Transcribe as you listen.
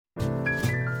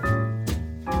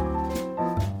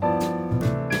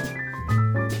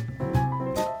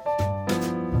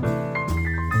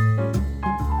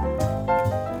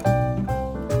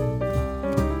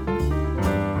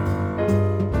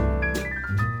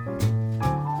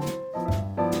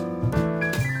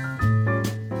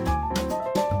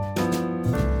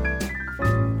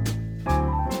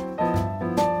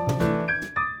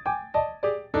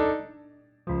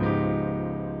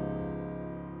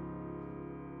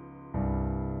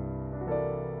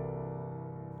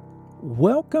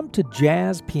Welcome to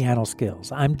Jazz Piano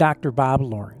Skills. I'm Dr. Bob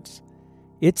Lawrence.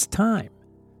 It's time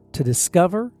to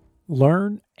discover,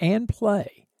 learn, and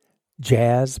play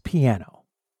jazz piano.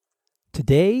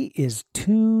 Today is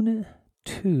Tune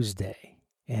Tuesday,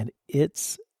 and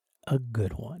it's a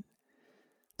good one.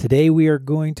 Today we are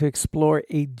going to explore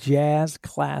a jazz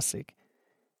classic,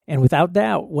 and without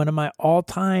doubt, one of my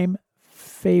all-time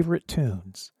favorite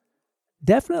tunes.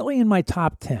 Definitely in my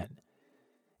top 10.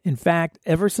 In fact,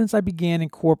 ever since I began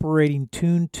incorporating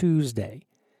Tune Tuesday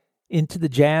into the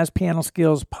Jazz Piano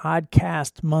Skills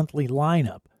podcast monthly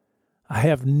lineup, I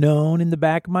have known in the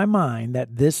back of my mind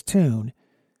that this tune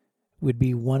would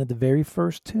be one of the very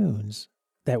first tunes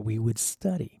that we would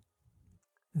study.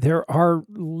 There are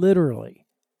literally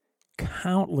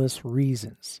countless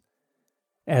reasons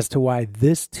as to why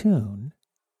this tune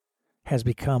has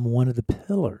become one of the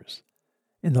pillars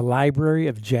in the library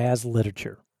of jazz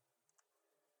literature.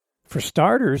 For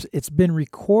starters, it's been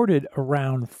recorded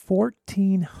around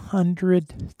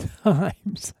 1,400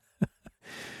 times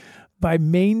by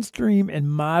mainstream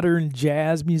and modern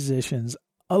jazz musicians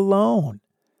alone,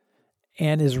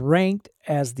 and is ranked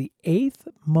as the 8th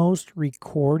most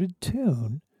recorded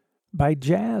tune by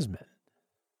jazzmen,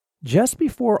 just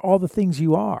before All the Things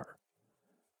You Are,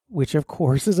 which of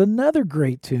course is another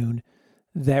great tune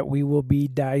that we will be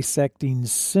dissecting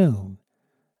soon,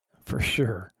 for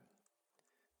sure.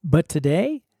 But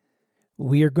today,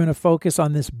 we are going to focus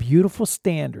on this beautiful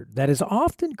standard that is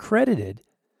often credited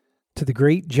to the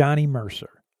great Johnny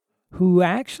Mercer, who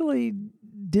actually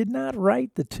did not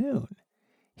write the tune.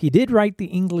 He did write the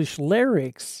English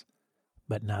lyrics,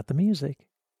 but not the music.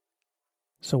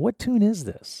 So what tune is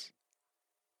this?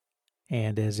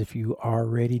 And as if you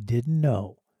already didn't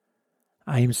know,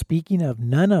 I am speaking of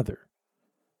none other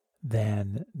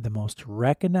than the most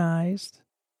recognized,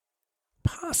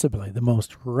 possibly the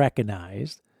most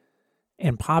recognized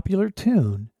and popular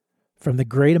tune from the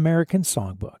Great American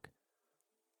Songbook,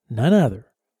 none other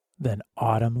than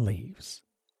Autumn Leaves.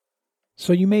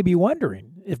 So you may be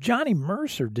wondering, if Johnny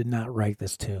Mercer did not write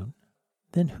this tune,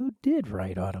 then who did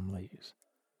write Autumn Leaves?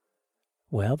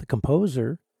 Well, the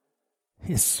composer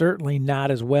is certainly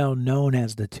not as well known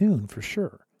as the tune, for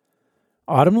sure.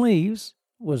 Autumn Leaves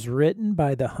was written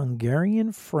by the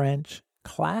Hungarian-French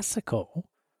classical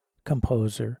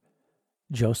composer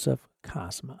Joseph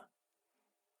Kosma.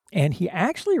 And he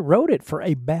actually wrote it for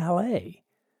a ballet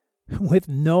with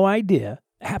no idea,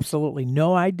 absolutely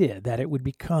no idea, that it would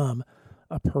become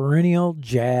a perennial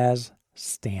jazz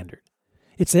standard.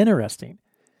 It's interesting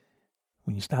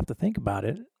when you stop to think about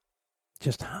it,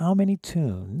 just how many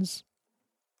tunes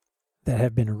that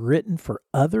have been written for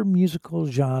other musical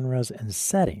genres and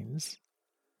settings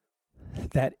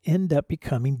that end up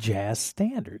becoming jazz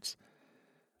standards.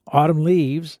 Autumn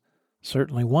Leaves,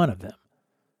 certainly one of them,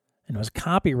 and was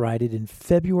copyrighted in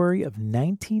February of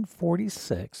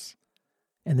 1946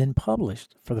 and then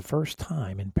published for the first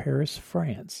time in Paris,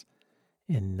 France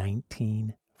in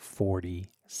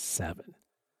 1947.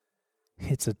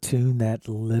 It's a tune that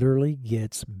literally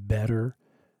gets better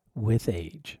with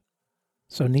age.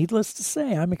 So needless to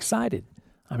say, I'm excited.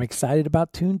 I'm excited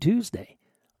about Tune Tuesday,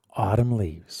 Autumn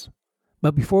Leaves.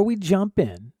 But before we jump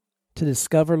in to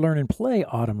discover, learn, and play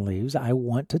Autumn Leaves, I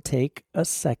want to take a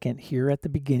second here at the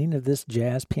beginning of this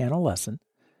jazz piano lesson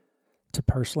to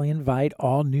personally invite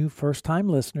all new first-time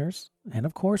listeners, and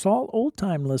of course all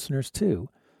old-time listeners too,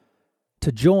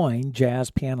 to join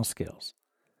Jazz Piano Skills.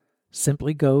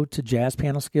 Simply go to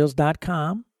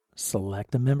jazzpianoskills.com,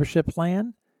 select a membership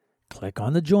plan, click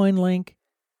on the join link,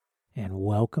 and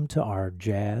welcome to our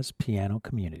jazz piano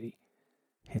community.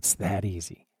 It's that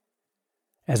easy.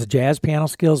 As a Jazz Piano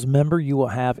Skills member, you will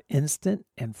have instant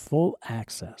and full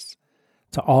access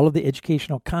to all of the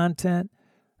educational content,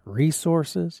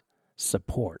 resources,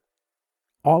 support,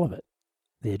 all of it.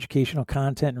 The educational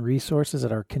content and resources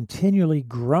that are continually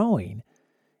growing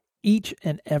each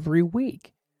and every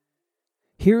week.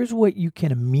 Here's what you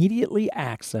can immediately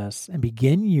access and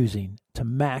begin using to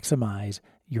maximize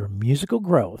your musical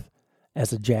growth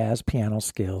as a Jazz Piano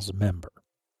Skills member.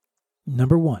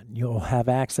 Number one, you'll have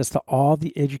access to all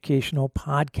the educational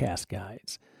podcast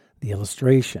guides, the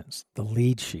illustrations, the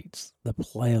lead sheets, the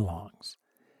play-alongs.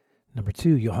 Number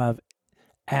two, you'll have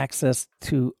access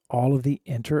to all of the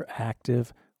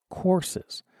interactive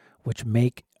courses, which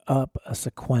make up a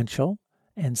sequential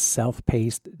and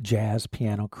self-paced jazz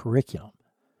piano curriculum.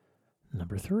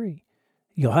 Number three,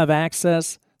 you'll have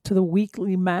access to the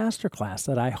weekly masterclass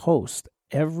that I host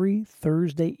every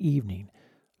Thursday evening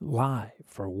live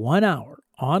for 1 hour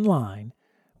online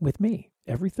with me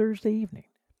every Thursday evening.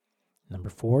 Number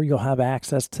four, you'll have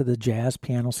access to the Jazz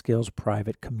Piano Skills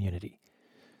private community.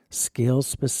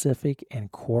 skill-specific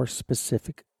and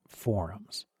course-specific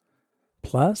forums.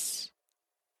 Plus,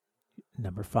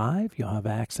 number 5, you'll have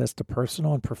access to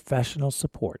personal and professional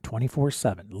support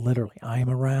 24/7. Literally, I am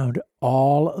around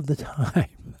all of the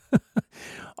time.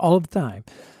 All of the time.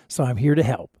 So I'm here to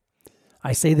help.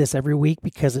 I say this every week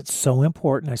because it's so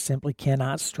important. I simply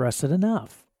cannot stress it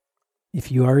enough.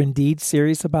 If you are indeed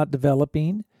serious about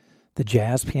developing the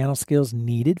jazz piano skills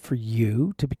needed for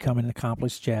you to become an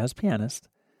accomplished jazz pianist,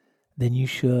 then you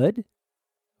should,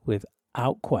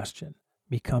 without question,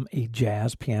 become a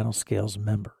Jazz Piano Skills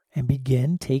member and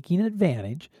begin taking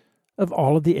advantage of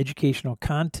all of the educational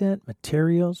content,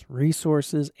 materials,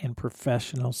 resources, and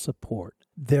professional support.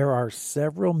 There are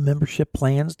several membership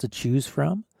plans to choose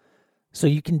from, so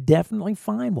you can definitely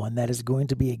find one that is going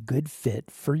to be a good fit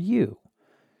for you.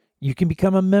 You can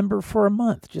become a member for a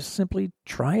month. Just simply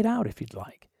try it out if you'd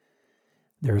like.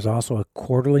 There is also a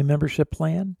quarterly membership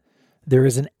plan. There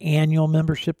is an annual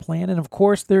membership plan. And of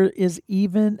course, there is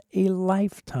even a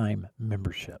lifetime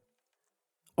membership.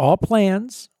 All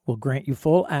plans will grant you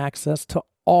full access to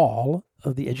all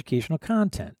of the educational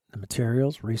content, the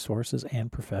materials, resources,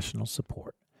 and professional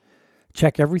support.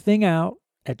 Check everything out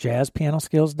at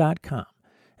jazzpianoskills.com.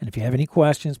 And if you have any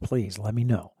questions, please let me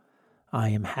know. I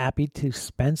am happy to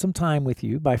spend some time with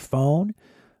you by phone,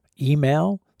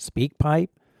 email, SpeakPipe.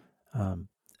 I'm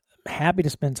happy to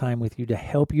spend time with you to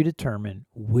help you determine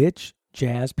which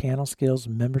Jazz Piano Skills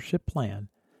membership plan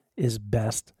is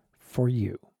best for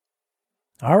you.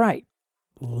 All right,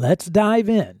 let's dive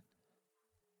in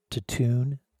to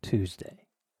Tune Tuesday.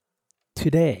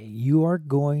 Today, you are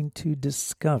going to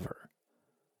discover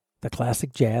the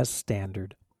classic jazz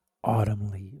standard,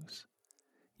 Autumn Leaves.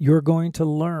 You're going to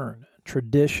learn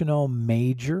traditional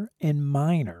major and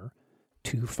minor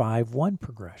 2-5-1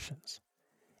 progressions.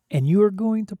 And you are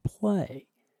going to play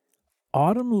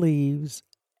Autumn Leaves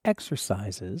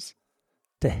exercises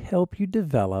to help you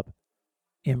develop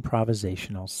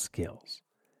improvisational skills.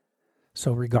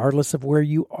 So regardless of where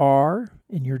you are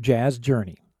in your jazz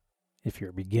journey, if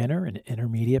you're a beginner, an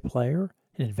intermediate player,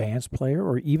 an advanced player,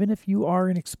 or even if you are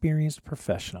an experienced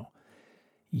professional,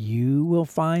 you will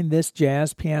find this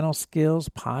Jazz Piano Skills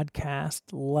podcast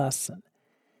lesson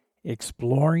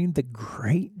exploring the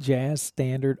great jazz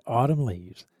standard Autumn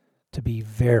Leaves to be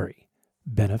very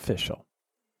beneficial.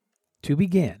 To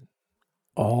begin,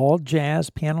 all Jazz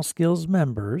Piano Skills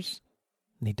members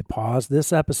need to pause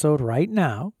this episode right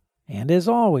now, and as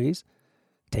always,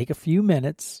 take a few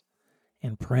minutes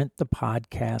and print the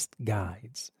podcast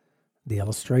guides, the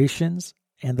illustrations,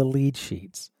 and the lead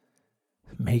sheets.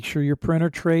 Make sure your printer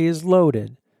tray is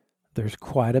loaded. There's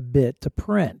quite a bit to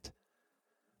print.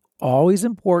 Always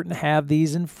important to have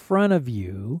these in front of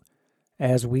you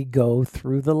as we go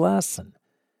through the lesson.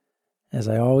 As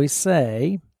I always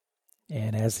say,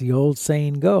 and as the old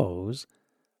saying goes,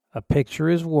 a picture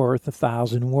is worth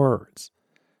 1,000 words.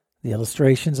 The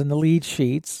illustrations and the lead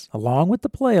sheets, along with the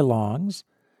play-alongs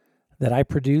that I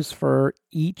produce for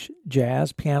each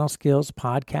Jazz Piano Skills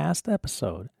podcast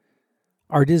episode,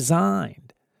 are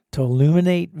designed to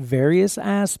illuminate various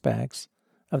aspects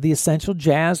of the essential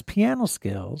jazz piano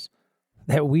skills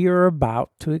that we are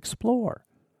about to explore.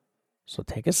 So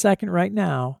take a second right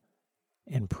now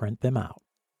and print them out.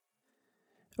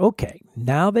 Okay,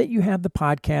 now that you have the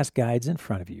podcast guides in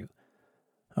front of you,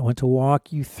 I want to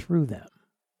walk you through them.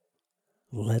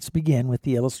 Let's begin with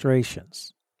the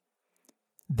illustrations.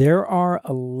 There are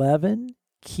 11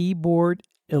 keyboard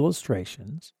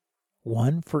illustrations,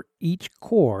 one for each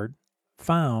chord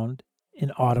found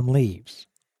in Autumn Leaves.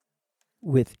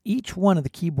 With each one of the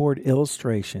keyboard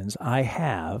illustrations, I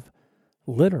have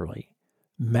literally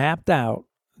mapped out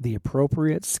the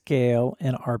appropriate scale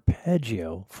and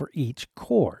arpeggio for each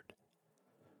chord.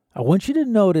 I want you to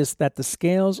notice that the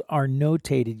scales are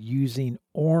notated using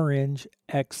orange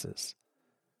X's,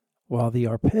 while the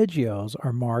arpeggios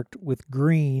are marked with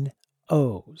green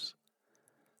O's.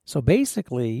 So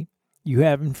basically, you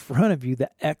have in front of you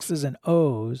the X's and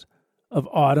O's of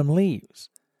Autumn Leaves.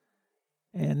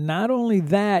 And not only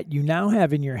that, you now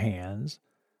have in your hands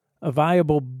a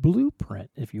viable blueprint,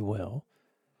 if you will,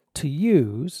 to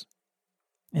use,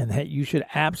 and that you should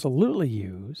absolutely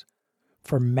use,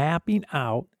 for mapping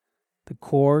out the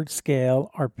chord,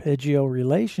 scale, arpeggio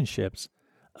relationships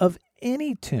of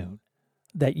any tune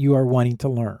that you are wanting to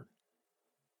learn.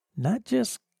 Not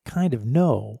just kind of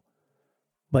know,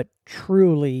 but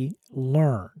truly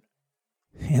learn.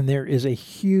 And there is a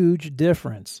huge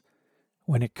difference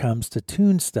when it comes to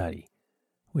tune study,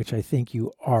 which I think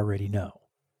you already know.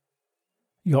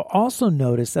 You'll also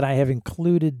notice that I have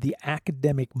included the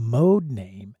academic mode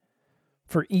name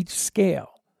for each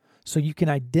scale, so you can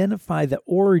identify the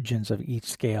origins of each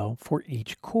scale for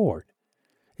each chord.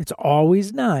 It's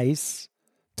always nice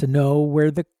to know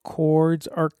where the chords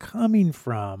are coming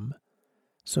from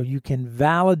so you can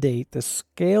validate the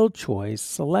scale choice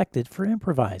selected for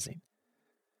improvising.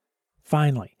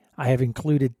 Finally, I have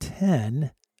included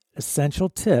 10 essential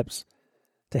tips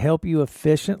to help you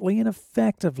efficiently and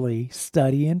effectively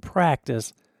study and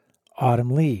practice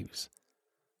Autumn Leaves.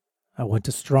 I want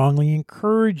to strongly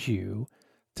encourage you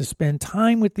to spend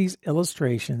time with these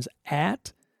illustrations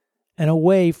at and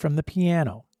away from the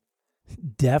piano.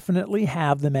 Definitely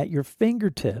have them at your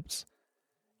fingertips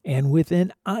and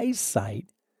within eyesight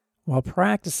while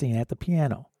practicing at the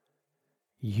piano.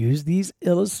 Use these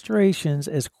illustrations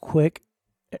as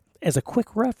a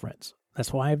quick reference.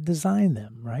 That's why I've designed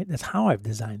them, right? That's how I've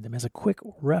designed them, as a quick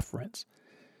reference.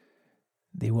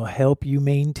 They will help you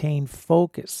maintain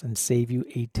focus and save you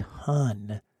a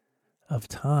ton of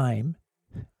time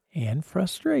and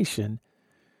frustration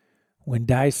when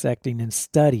dissecting and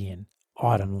studying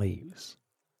Autumn Leaves.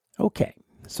 Okay,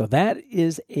 so that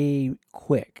is a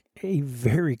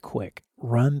very quick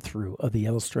run through of the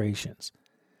illustrations.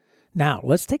 Now,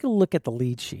 let's take a look at the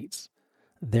lead sheets.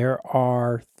 There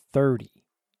are 30.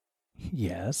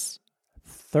 Yes,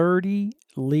 30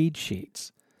 lead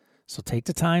sheets. So take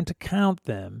the time to count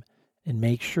them and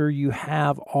make sure you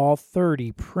have all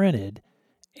 30 printed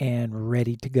and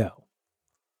ready to go.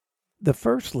 The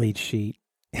first lead sheet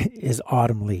is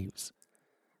Autumn Leaves.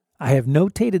 I have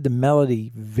notated the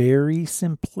melody very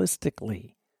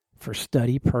simplistically for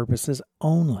study purposes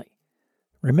only.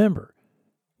 Remember,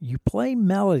 you play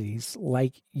melodies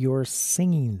like you're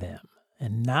singing them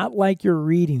and not like you're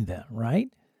reading them, right?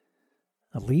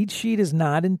 A lead sheet is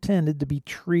not intended to be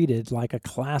treated like a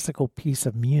classical piece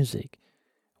of music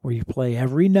where you play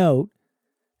every note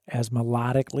as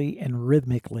melodically and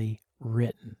rhythmically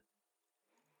written.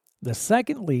 The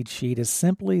second lead sheet is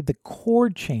simply the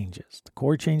chord changes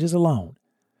alone,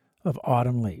 of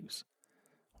Autumn Leaves,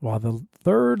 while the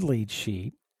third lead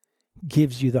sheet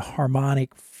gives you the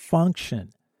harmonic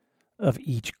function of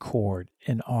each chord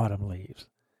in Autumn Leaves.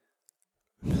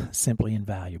 Simply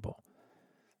invaluable.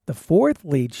 The fourth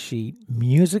lead sheet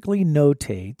musically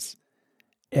notates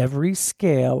every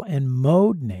scale and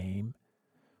mode name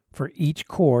for each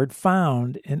chord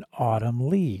found in Autumn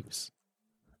Leaves.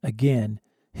 Again,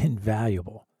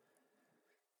 invaluable.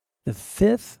 The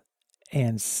fifth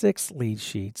and sixth lead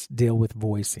sheets deal with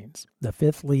voicings. The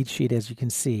fifth lead sheet, as you can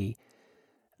see,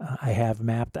 I have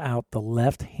mapped out the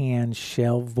left-hand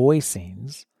shell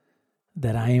voicings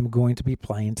that I am going to be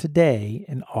playing today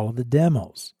in all of the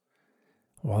demos.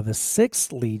 While the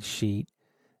sixth lead sheet,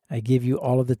 I give you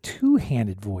all of the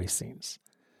two-handed voicings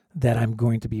that I'm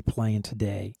going to be playing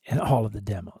today in all of the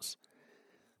demos.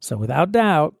 So without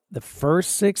doubt, the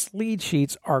first 6 lead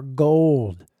sheets are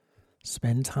gold.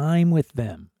 Spend time with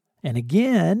them. And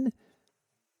again,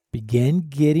 begin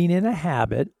getting in a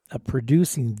habit of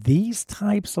producing these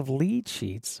types of lead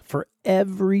sheets for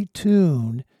every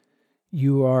tune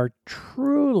you are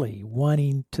truly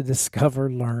wanting to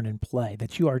discover, learn, and play,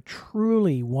 that you are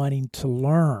truly wanting to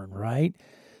learn, right?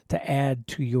 To add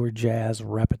to your jazz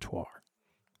repertoire.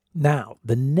 Now,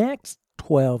 the next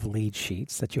 12 lead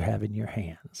sheets that you have in your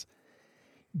hands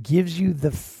gives you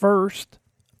the first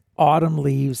Autumn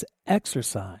Leaves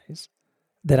exercise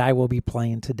that I will be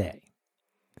playing today.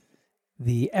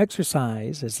 The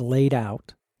exercise is laid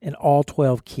out in all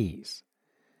 12 keys.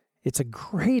 It's a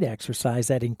great exercise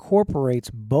that incorporates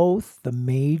both the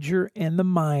major and the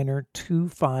minor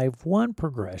 2-5-1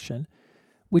 progression,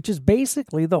 which is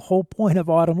basically the whole point of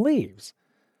Autumn Leaves.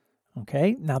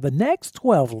 Okay, now the next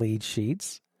 12 lead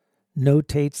sheets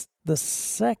notates the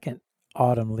second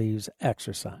Autumn Leaves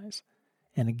exercise.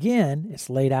 And again,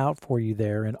 it's laid out for you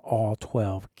there in all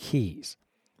 12 keys.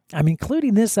 I'm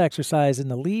including this exercise in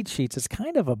the lead sheets as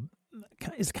kind of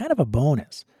a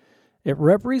bonus. It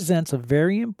represents a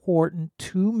very important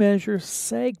 2-measure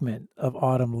segment of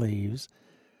Autumn Leaves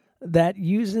that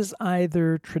uses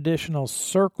either traditional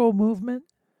circle movement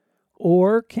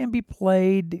or can be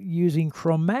played using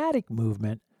chromatic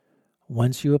movement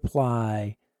once you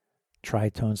apply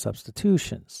tritone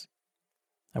substitutions.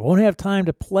 I won't have time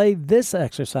to play this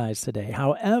exercise today.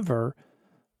 However,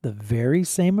 the very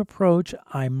same approach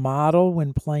I model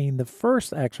when playing the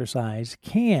first exercise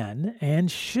can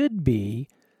and should be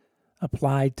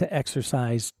applied to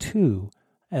exercise 2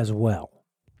 as well.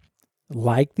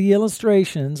 Like the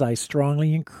illustrations, I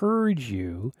strongly encourage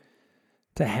you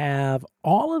to have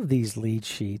all of these lead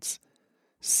sheets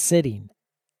sitting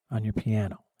on your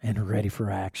piano and ready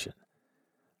for action.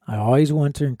 I always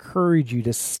want to encourage you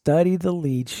to study the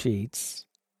lead sheets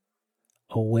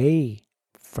away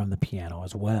from the piano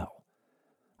as well.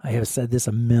 I have said this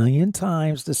a million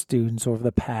times to students over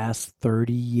the past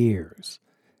 30 years.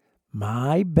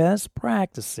 My best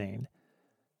practicing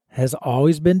has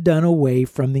always been done away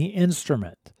from the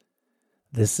instrument.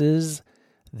 This is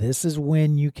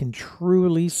when you can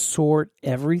truly sort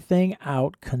everything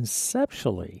out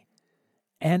conceptually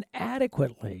and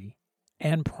adequately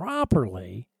and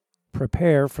properly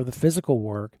prepare for the physical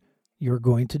work you're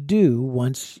going to do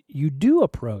once you do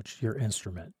approach your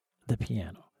instrument, the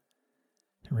piano.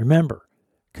 And remember,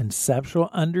 conceptual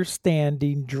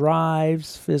understanding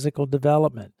drives physical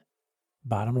development.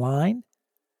 Bottom line,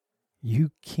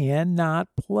 you cannot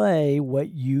play what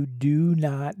you do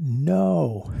not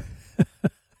know.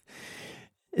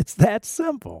 It's that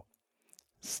simple.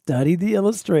 Study the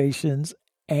illustrations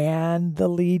and the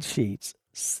lead sheets.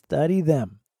 Study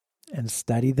them and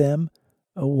study them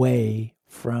away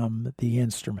from the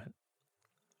instrument.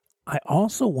 I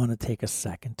also want to take a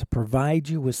second to provide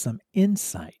you with some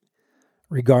insight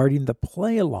regarding the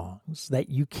play-alongs that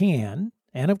you can,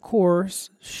 and of course,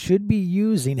 should be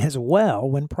using as well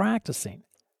when practicing.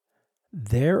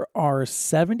 There are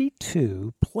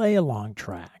 72 play-along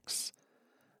tracks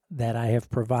that I have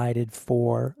provided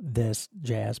for this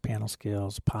Jazz Piano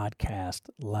Skills podcast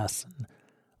lesson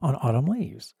on Autumn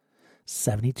Leaves.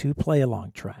 72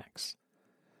 play-along tracks.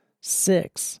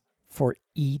 6 for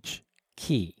each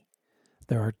key.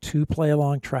 There are 2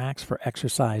 play-along tracks for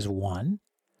exercise 1.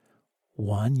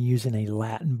 One using a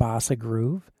Latin bossa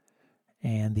groove,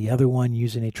 and the other one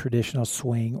using a traditional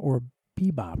swing or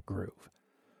bebop groove.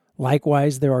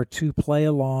 Likewise, there are 2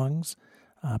 play-along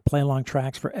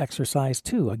tracks for exercise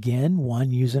 2. Again, one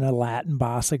using a Latin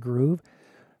bossa groove,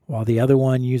 while the other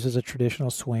one uses a traditional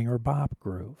swing or bop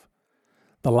groove.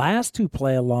 The last 2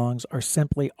 play-alongs are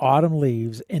simply Autumn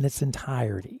Leaves in its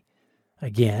entirety.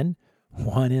 Again,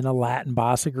 one in a Latin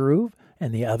bossa groove,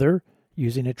 and the other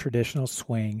using a traditional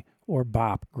swing or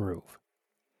bop groove.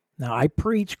 Now, I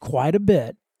preach quite a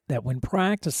bit that when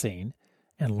practicing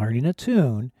and learning a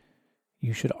tune,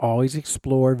 you should always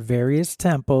explore various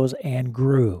tempos and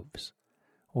grooves.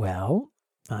 Well,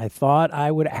 I thought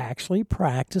I would actually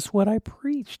practice what I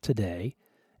preached today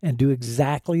and do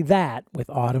exactly that with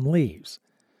Autumn Leaves.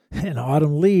 And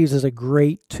Autumn Leaves is a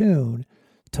great tune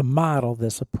to model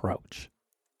this approach.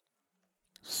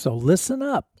 So listen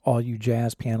up, all you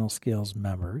Jazz Piano Skills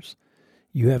members.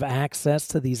 You have access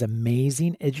to these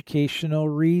amazing educational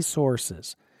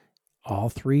resources. All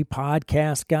 3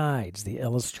 podcast guides, the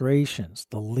illustrations,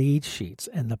 the lead sheets,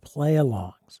 and the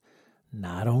play-alongs,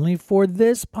 not only for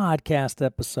this podcast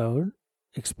episode,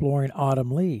 Exploring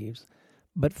Autumn Leaves,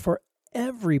 but for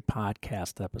every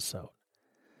podcast episode.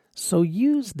 So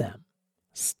use them,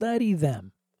 study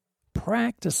them,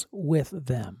 practice with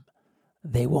them.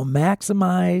 They will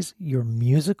maximize your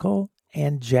musical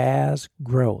and jazz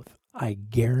growth. I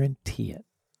guarantee it.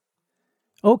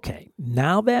 Okay,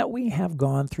 now that we have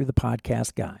gone through the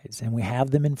podcast guides and we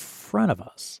have them in front of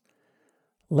us,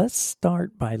 let's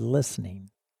start by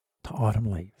listening to Autumn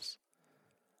Leaves.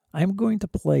 I'm going to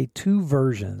play 2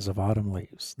 versions of Autumn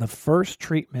Leaves. The first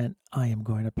treatment I am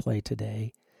going to play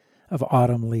today of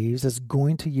Autumn Leaves is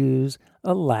going to use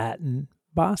a Latin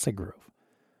bossa groove.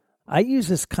 I use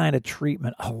this kind of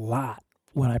treatment a lot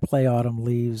when I play Autumn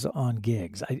Leaves on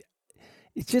gigs.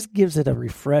 It just gives it a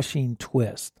refreshing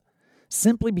twist,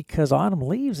 simply because Autumn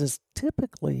Leaves is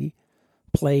typically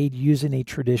played using a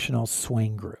traditional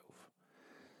swing groove.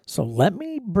 So let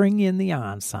me bring in the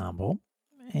ensemble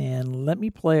and let me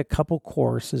play a couple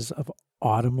choruses of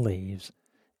Autumn Leaves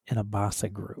in a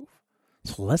bossa groove.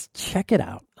 So let's check it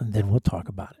out and then we'll talk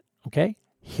about it. Okay,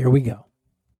 here we go.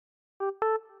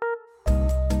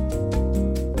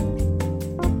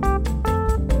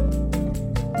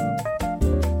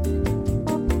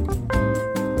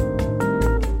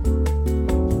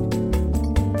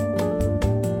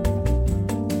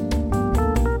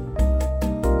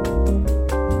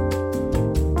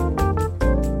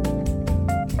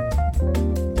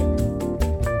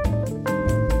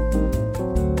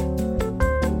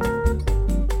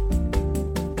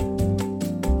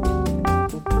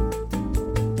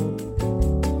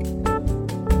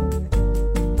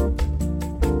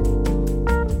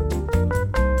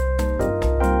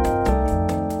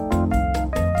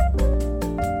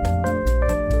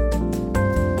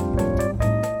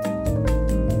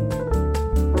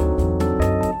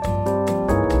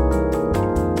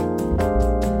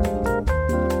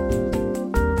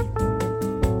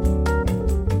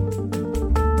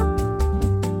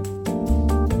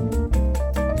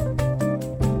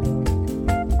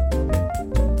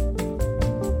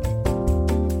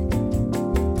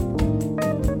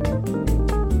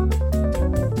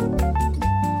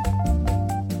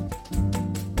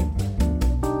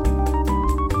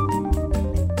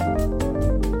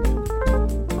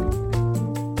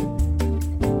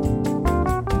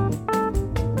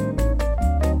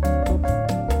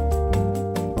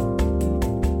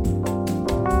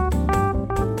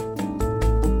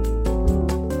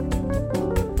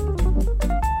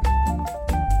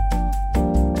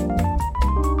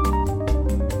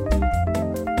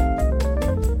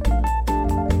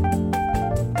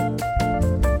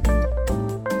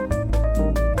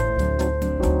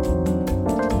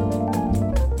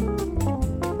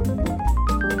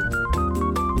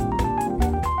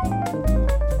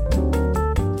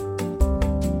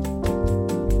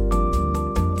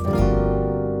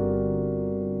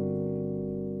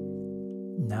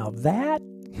 that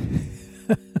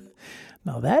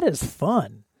now that is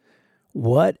fun.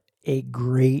 What a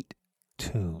great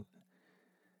tune.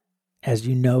 As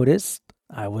you noticed,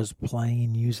 I was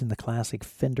playing using the classic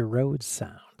Fender Rhodes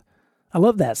sound. I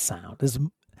love that sound.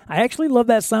 I actually love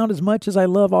that sound as much as I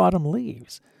love Autumn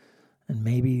Leaves. And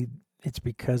maybe it's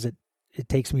because it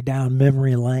takes me down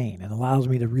memory lane and allows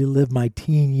me to relive my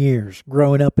teen years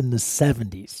growing up in the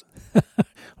 70s.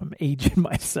 I'm aging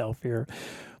myself here.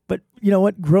 But you know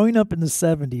what? Growing up in the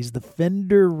 70s, the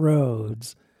Fender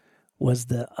Rhodes was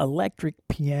the electric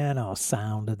piano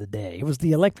sound of the day. It was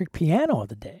the electric piano of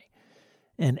the day.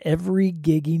 And every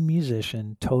gigging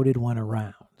musician toted one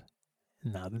around.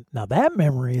 Now that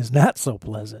memory is not so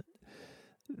pleasant.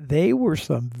 They were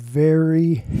some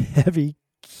very heavy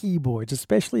keyboards,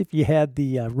 especially if you had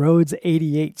the Rhodes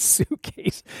 88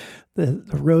 suitcase. The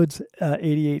Rhodes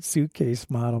 88 suitcase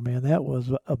model, man, that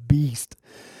was a beast.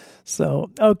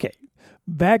 So, okay,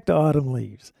 back to Autumn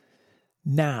Leaves.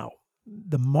 Now,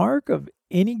 the mark of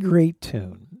any great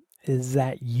tune is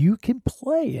that you can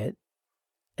play it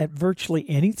at virtually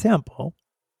any tempo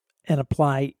and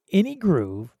apply any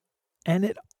groove, and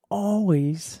it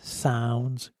always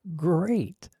sounds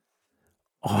great.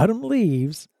 Autumn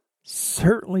Leaves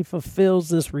certainly fulfills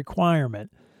this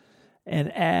requirement,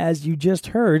 and as you just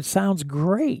heard, sounds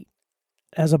great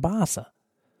as a bossa.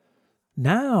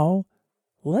 Now,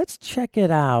 let's check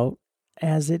it out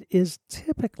as it is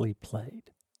typically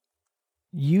played,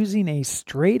 using a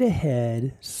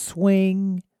straight-ahead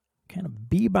swing kind of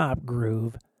bebop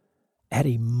groove at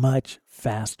a much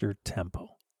faster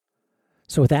tempo.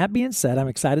 So with that being said, I'm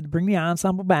excited to bring the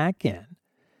ensemble back in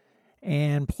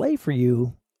and play for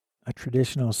you a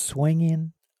traditional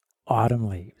swinging Autumn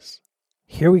Leaves.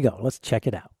 Here we go. Let's check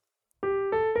it out.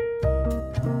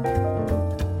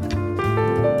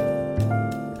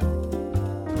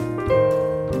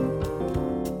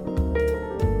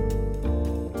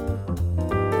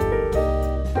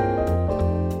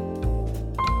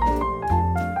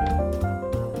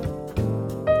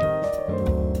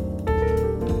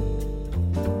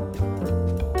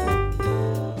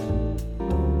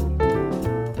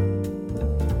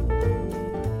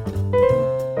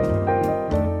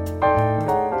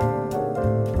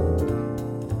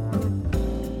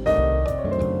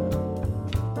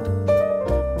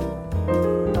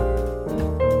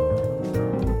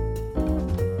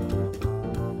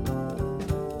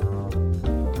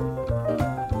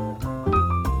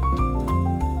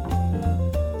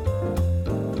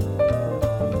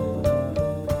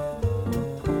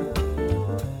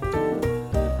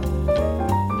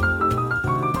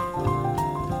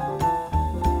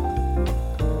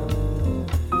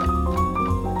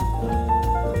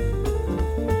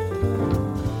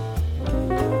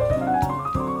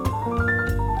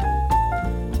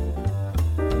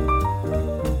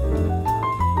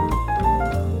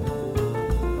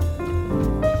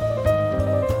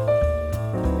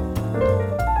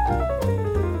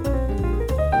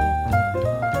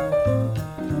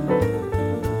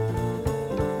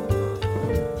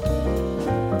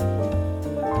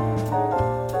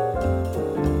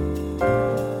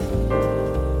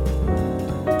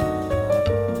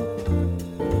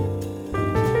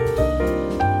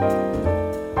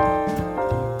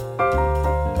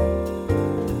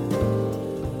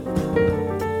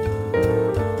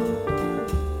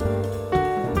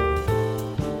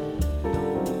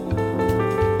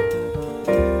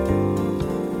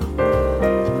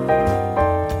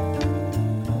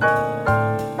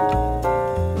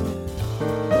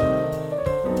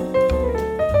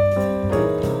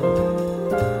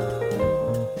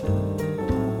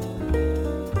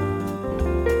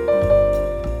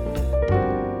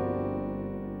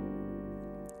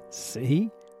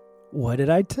 See? What did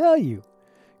I tell you?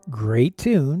 Great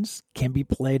tunes can be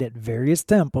played at various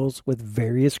tempos with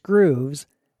various grooves,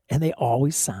 and they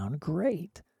always sound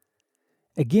great.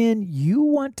 Again, you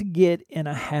want to get in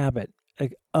a habit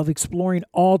of exploring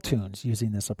all tunes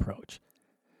using this approach.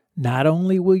 Not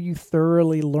only will you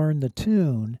thoroughly learn the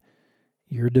tune,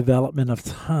 your development of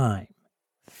time,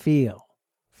 feel,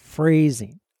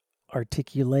 phrasing,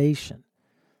 articulation,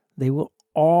 they will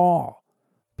all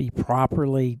be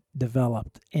properly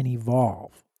developed and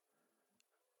evolve.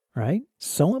 Right?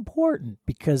 So important,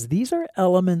 because these are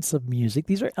elements of music,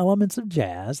 these are elements of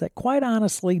jazz that quite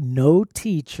honestly no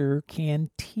teacher can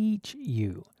teach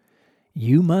you.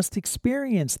 You must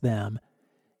experience them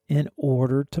in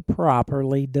order to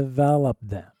properly develop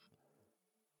them.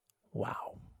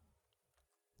 Wow.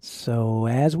 So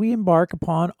as we embark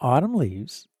upon Autumn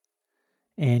Leaves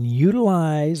and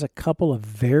utilize a couple of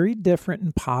very different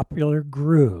and popular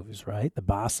grooves, right? The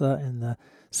bossa and the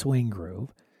swing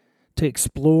groove, To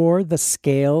explore the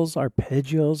scales,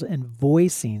 arpeggios, and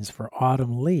voicings for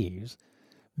Autumn Leaves,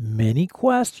 many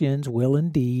questions will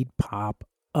indeed pop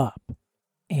up.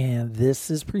 And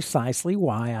this is precisely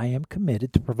why I am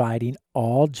committed to providing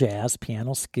all Jazz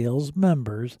Piano Skills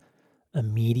members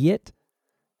immediate,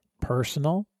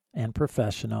 personal, and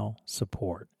professional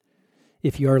support.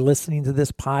 If you are listening to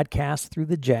this podcast through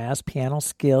the Jazz Piano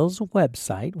Skills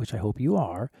website, which I hope you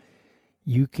are,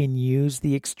 you can use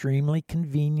the extremely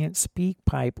convenient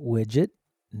SpeakPipe widget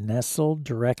nestled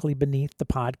directly beneath the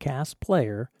podcast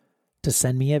player to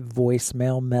send me a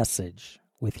voicemail message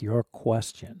with your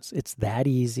questions. It's that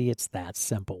easy. It's that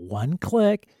simple. One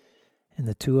click, and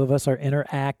the two of us are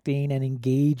interacting and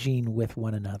engaging with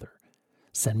one another.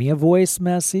 Send me a voice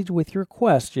message with your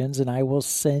questions, and I will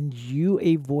send you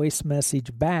a voice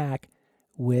message back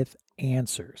with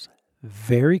answers.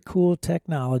 Very cool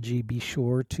technology. Be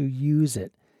sure to use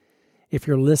it. If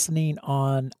you're listening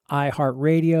on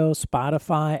iHeartRadio,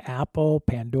 Spotify, Apple,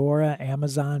 Pandora,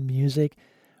 Amazon Music,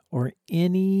 or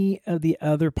any of the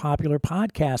other popular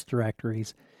podcast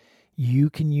directories, you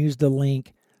can use the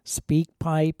link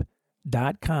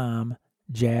speakpipe.com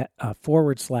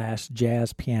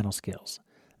 /jazz piano skills.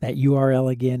 That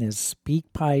URL again is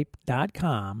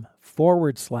speakpipe.com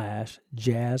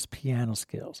 /jazz piano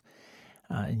skills.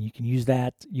 And you can use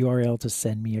that URL to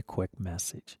send me a quick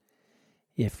message.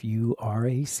 If you are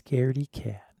a scaredy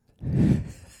cat,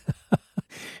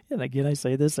 and again, I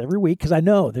say this every week because I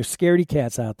know there's scaredy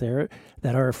cats out there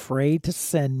that are afraid to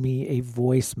send me a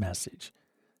voice message,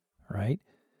 right?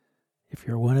 If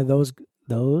you're one of those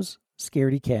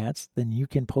scaredy cats, then you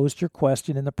can post your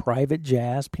question in the private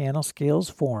Jazz Piano Skills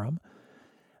forum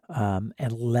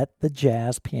and let the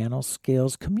Jazz Piano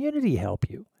Skills community help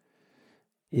you.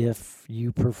 If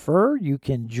you prefer, you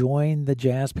can join the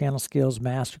Jazz Piano Skills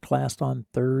Masterclass on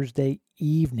Thursday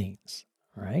evenings,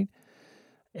 right?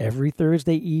 Every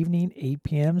Thursday evening, 8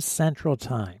 p.m. Central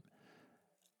Time.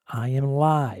 I am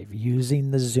live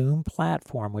using the Zoom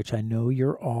platform, which I know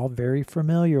you're all very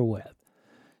familiar with.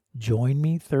 Join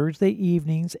me Thursday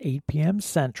evenings, 8 p.m.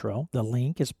 Central. The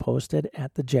link is posted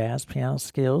at the Jazz Piano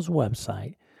Skills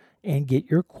website, and get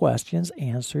your questions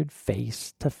answered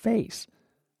face to face.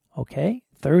 Okay?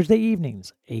 Thursday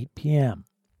evenings, 8 p.m.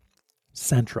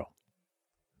 Central.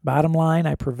 Bottom line,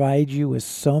 I provide you with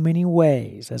so many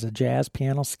ways as a Jazz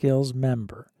Piano Skills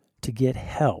member to get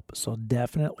help, so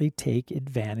definitely take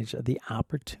advantage of the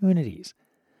opportunities.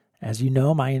 As you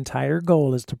know, my entire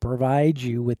goal is to provide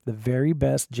you with the very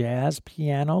best jazz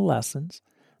piano lessons,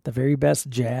 the very best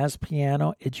jazz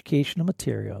piano educational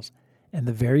materials, and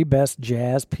the very best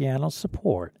jazz piano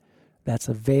support that's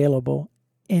available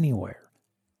anywhere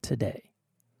today.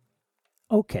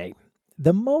 Okay,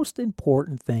 the most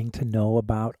important thing to know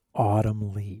about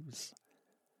Autumn Leaves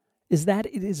is that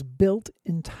it is built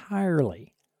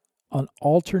entirely on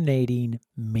alternating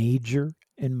major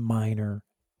and minor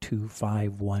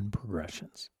 2-5-1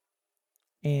 progressions.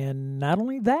 And not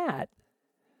only that,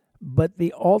 but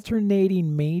the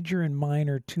alternating major and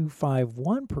minor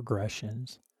 2-5-1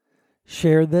 progressions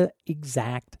share the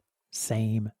exact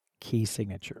same key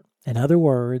signature. In other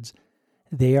words,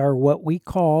 they are what we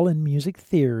call in music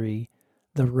theory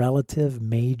the relative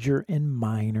major and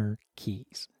minor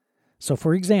keys. So,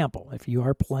 for example, if you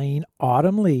are playing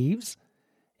Autumn Leaves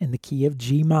in the key of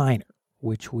G minor,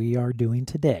 which we are doing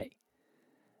today,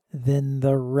 then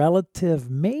the relative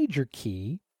major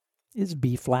key is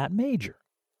B flat major.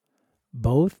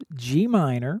 Both G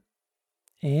minor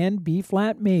and B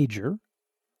flat major,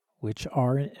 which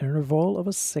are an interval of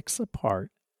a 6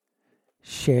 apart,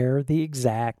 share the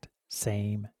exact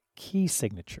same key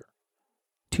signature.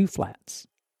 2 flats,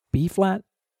 B flat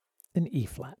and E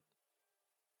flat.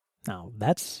 Now,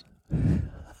 that's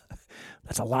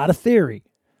a lot of theory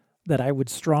that I would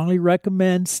strongly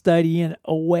recommend studying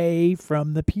away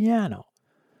from the piano.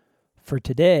 For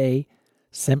today,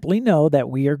 simply know that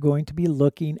we are going to be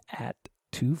looking at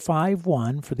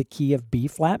 2-5-1 for the key of B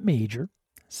flat major,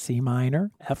 C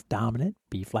minor, F dominant,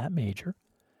 B flat major,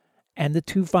 and the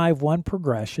 2-5-1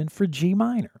 progression for G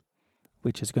minor,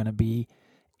 which is going to be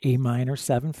A minor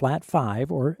 7 flat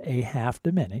 5 or A half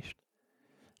diminished,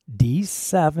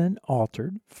 D7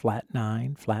 altered, flat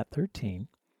 9, flat 13,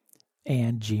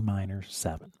 and G minor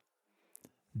 7.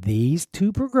 These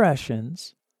two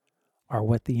progressions are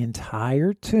what the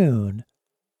entire tune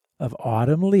of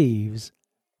Autumn Leaves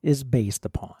is based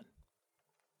upon.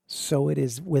 So it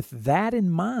is with that in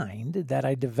mind that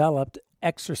I developed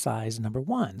exercise number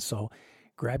 1. So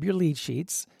grab your lead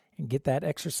sheets and get that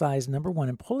exercise number 1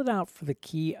 and pull it out for the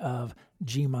key of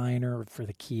G minor or for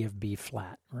the key of B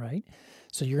flat, right?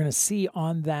 So you're going to see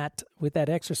on that, with that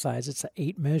exercise, it's an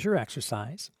 8-measure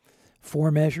exercise.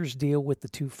 4 measures deal with the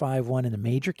 2-5-1 in the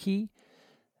major key.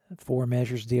 4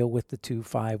 measures deal with the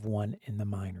 2-5-1 in the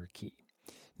minor key.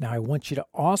 Now I want you to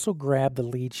also grab the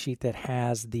lead sheet that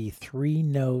has the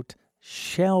 3-note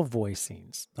shell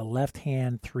voicings, the left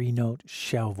hand 3-note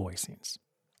shell voicings.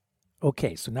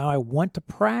 Okay, so now I want to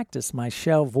practice my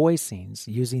shell voicings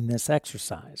using this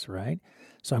exercise, right?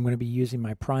 So I'm going to be using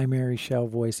my primary shell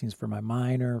voicings for my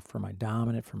minor, for my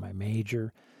dominant, for my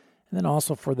major, and then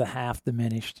also for the half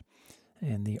diminished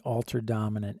and the altered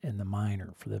dominant and the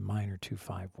minor for the minor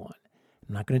 2-5-1.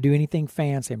 I'm not going to do anything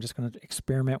fancy. I'm just going to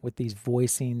experiment with these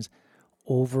voicings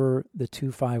over the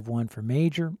 2-5-1 for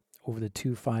major, over the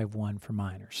 2-5-1 for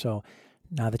minor. So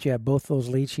now that you have both those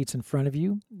lead sheets in front of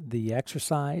you, the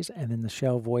exercise and then the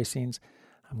shell voicings,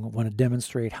 I'm going to want to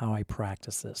demonstrate how I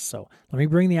practice this. So let me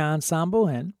bring the ensemble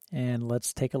in and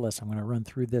let's take a listen. I'm going to run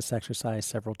through this exercise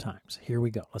several times. Here we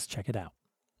go. Let's check it out.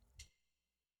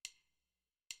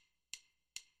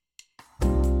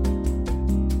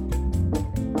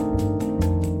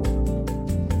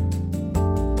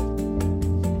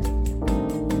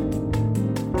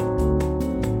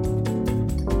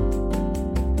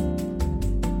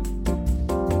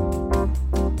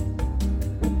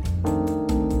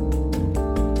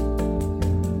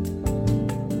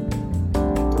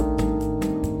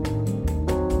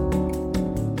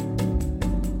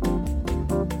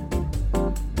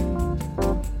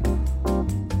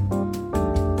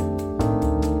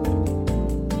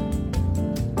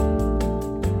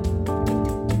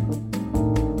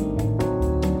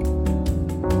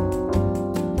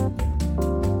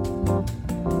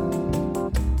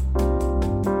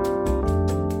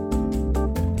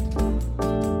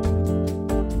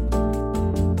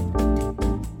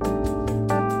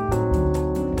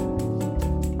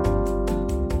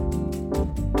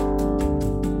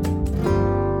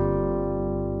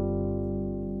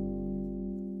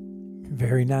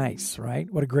 Very nice, right?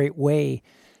 What a great way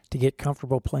to get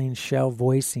comfortable playing shell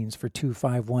voicings for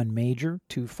 2-5-1 major,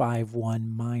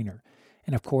 2-5-1 minor.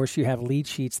 And of course, you have lead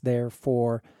sheets there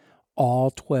for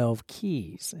all 12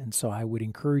 keys. And so I would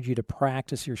encourage you to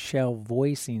practice your shell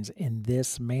voicings in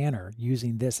this manner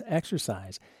using this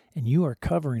exercise. And you are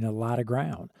covering a lot of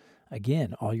ground.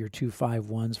 Again, all your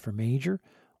 2-5-1s for major,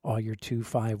 all your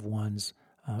 2-5-1s,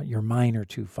 your minor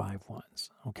 2-5-1s,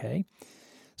 okay?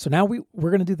 So now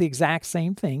we're going to do the exact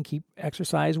same thing. Keep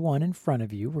exercise 1 in front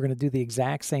of you. We're going to do the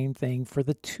exact same thing for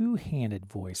the two-handed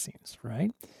voicings, right?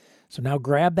 So now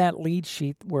grab that lead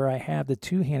sheet where I have the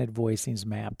two-handed voicings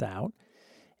mapped out.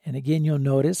 And again, you'll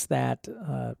notice that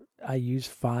I use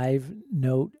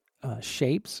 5-note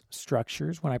shapes,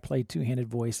 structures when I play two-handed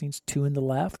voicings. 2 in the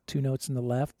left, 2 notes in the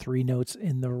left, 3 notes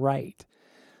in the right.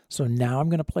 So now I'm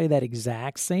going to play that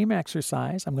exact same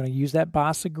exercise. I'm going to use that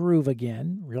bossa groove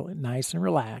again, really nice and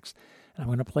relaxed. And I'm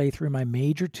going to play through my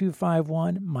major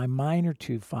 2-5-1, my minor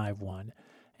 2-5-1,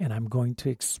 and I'm going to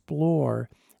explore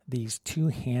these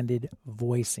two-handed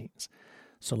voicings.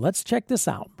 So let's check this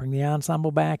out. Bring the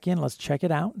ensemble back in. Let's check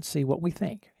it out and see what we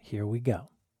think. Here we go.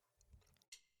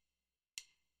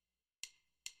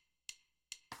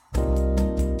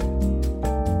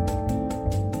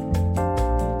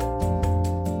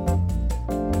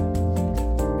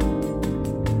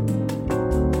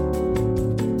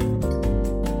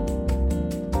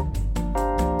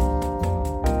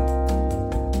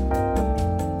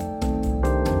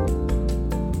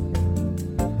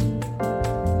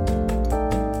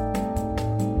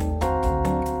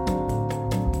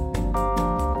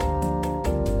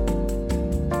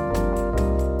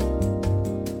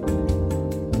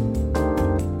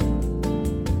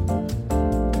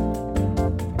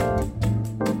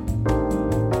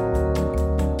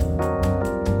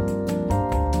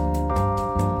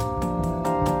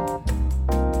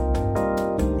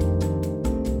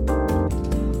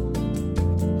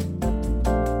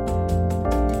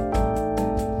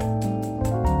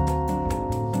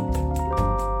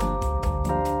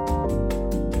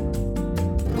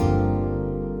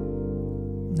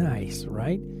 Nice,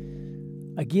 right?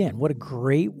 Again, what a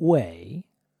great way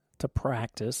to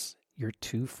practice your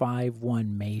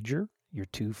 2-5-1 major, your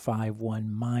 2-5-1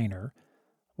 minor,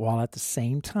 while at the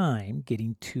same time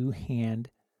getting two-handed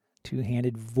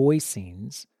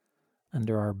voicings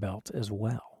under our belt as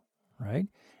well, right?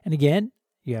 And again,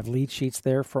 you have lead sheets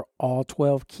there for all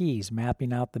 12 keys,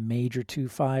 mapping out the major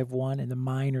 2-5-1 and the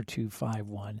minor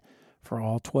 2-5-1 for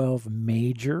all 12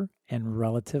 major and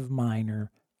relative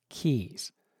minor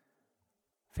keys.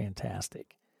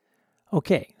 Fantastic.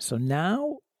 Okay, so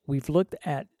now we've looked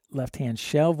at left-hand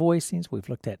shell voicings. We've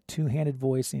looked at two-handed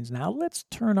voicings. Now let's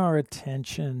turn our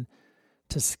attention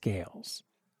to scales.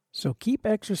 So keep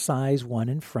exercise 1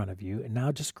 in front of you, and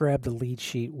now just grab the lead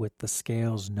sheet with the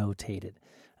scales notated,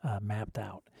 mapped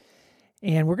out.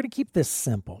 And we're going to keep this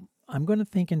simple. I'm going to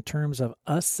think in terms of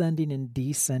ascending and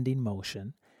descending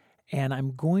motion, and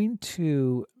I'm going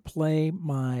to play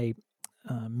my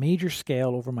major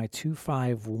scale over my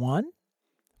 2-5-1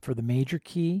 for the major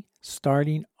key,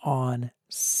 starting on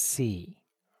C,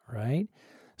 right?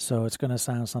 So it's going to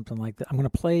sound something like that. I'm going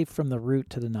to play from the root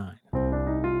to the 9.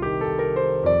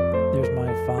 There's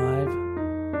my 5,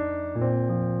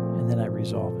 and then I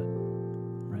resolve it,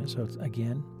 right? So it's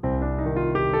again.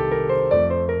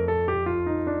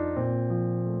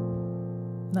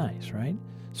 Nice, right?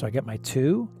 So I get my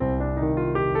 2, 5,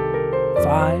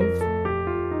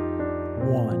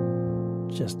 1.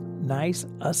 Just nice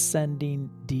ascending,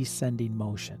 descending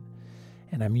motion.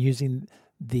 And I'm using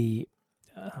the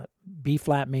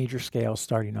B-flat major scale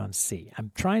starting on C.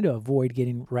 I'm trying to avoid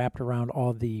getting wrapped around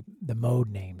all the mode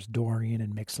names, Dorian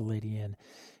and Mixolydian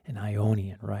and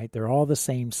Ionian, right? They're all the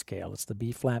same scale. It's the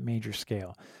B-flat major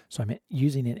scale. So I'm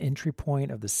using an entry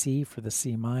point of the C for the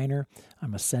C minor.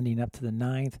 I'm ascending up to the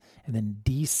 9th and then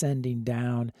descending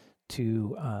down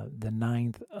to the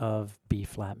 9th of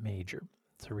B-flat major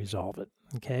to resolve it,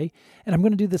 okay? And I'm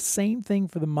going to do the same thing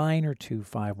for the minor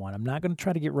 2-5-1. I'm not going to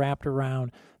try to get wrapped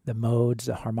around the modes,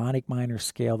 the harmonic minor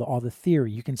scale, all the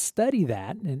theory. You can study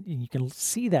that, and you can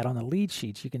see that on the lead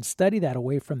sheets. You can study that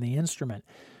away from the instrument.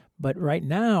 But right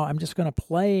now, I'm just going to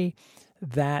play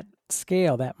that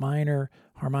scale, that minor,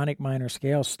 harmonic minor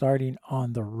scale, starting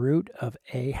on the root of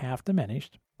A half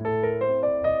diminished.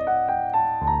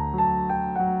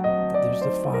 There's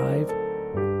the 5,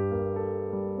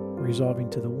 resolving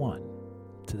to the 1,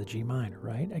 to the G minor,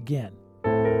 right? Again.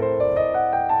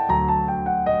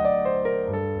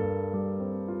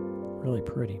 Really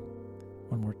pretty.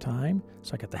 One more time.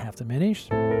 So I got the half diminished.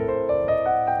 5,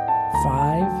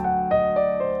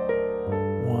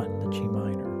 1, the G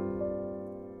minor.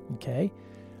 Okay?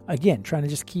 Again, trying to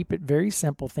just keep it very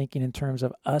simple, thinking in terms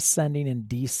of ascending and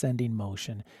descending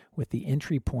motion, with the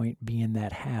entry point being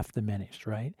that half diminished,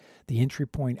 right? The entry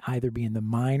point either being the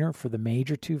minor for the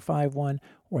major 2-5-1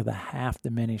 or the half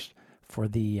diminished for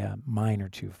the minor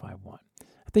 2-5-1.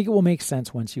 I think it will make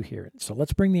sense once you hear it. So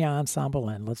let's bring the ensemble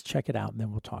in. Let's check it out, and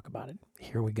then we'll talk about it.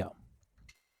 Here we go.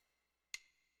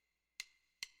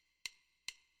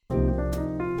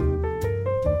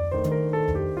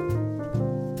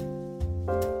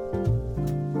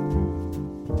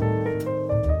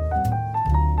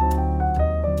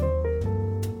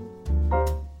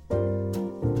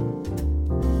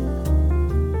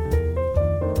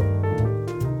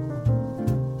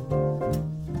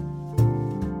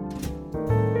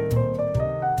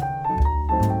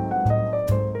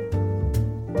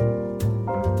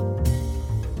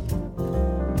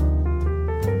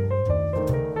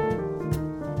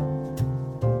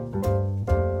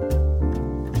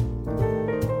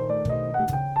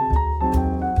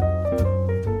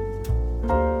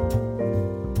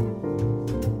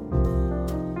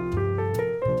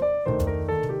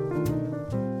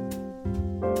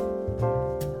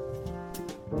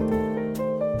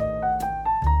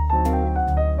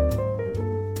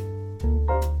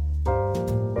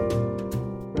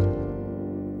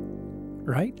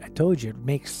 Right? I told you it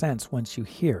makes sense once you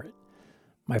hear it.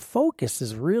 My focus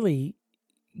is really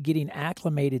getting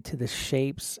acclimated to the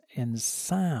shapes and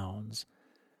sounds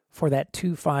for that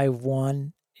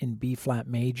 2-5-1 in B-flat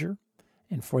major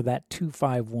and for that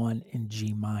 2-5-1 in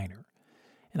G minor.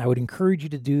 And I would encourage you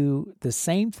to do the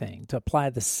same thing, to apply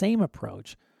the same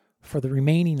approach for the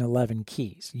remaining 11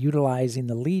 keys, utilizing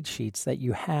the lead sheets that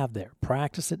you have there.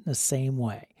 Practice it in the same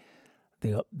way.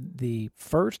 The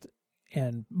first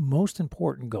and most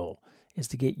important goal is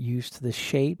to get used to the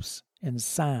shapes and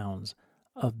sounds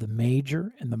of the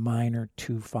major and the minor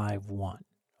 2-5-1.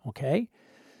 Okay?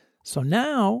 So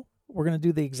now we're going to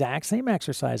do the exact same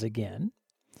exercise again.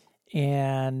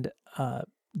 And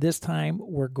this time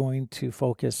we're going to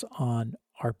focus on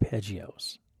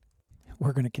arpeggios.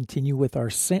 We're going to continue with our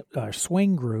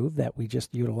swing groove that we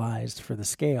just utilized for the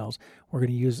scales. We're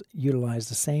going to utilize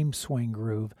the same swing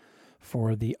groove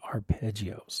for the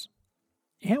arpeggios.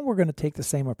 And we're going to take the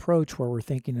same approach where we're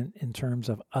thinking in terms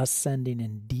of ascending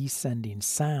and descending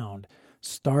sound,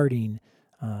 starting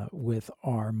with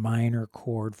our minor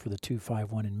chord for the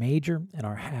 2-5-1 in major and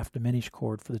our half diminished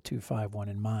chord for the 2-5-1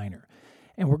 in minor.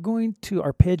 And we're going to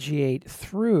arpeggiate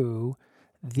through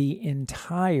the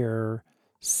entire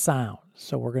sound.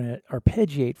 So we're going to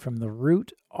arpeggiate from the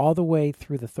root all the way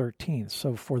through the 13th.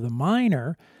 So for the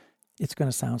minor, it's going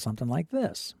to sound something like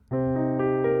this.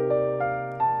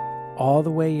 All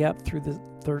the way up through the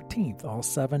 13th, all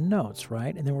 7 notes,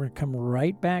 right? And then we're going to come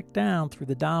right back down through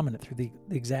the dominant, through the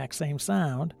exact same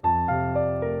sound,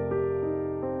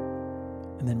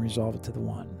 and then resolve it to the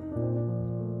 1.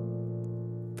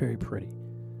 Very pretty.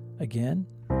 Again.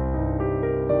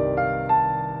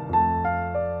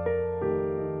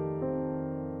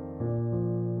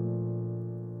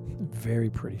 Very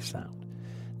pretty sound.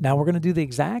 Now we're going to do the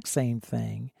exact same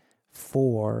thing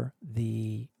for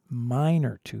the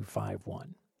minor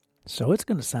 2-5-1. So it's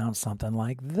going to sound something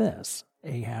like this.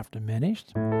 A half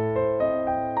diminished. Come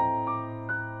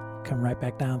right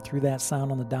back down through that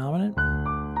sound on the dominant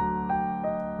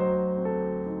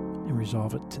and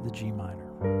resolve it to the G minor.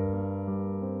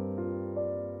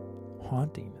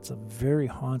 Haunting. It's a very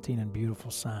haunting and beautiful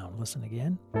sound. Listen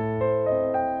again.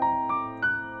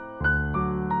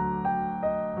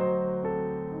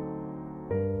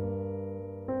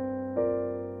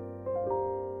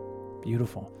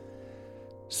 Beautiful.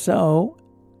 So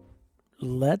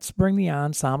let's bring the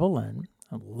ensemble in.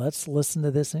 Let's listen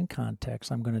to this in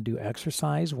context. I'm going to do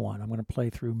exercise 1. I'm going to play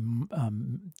through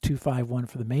 2-5-1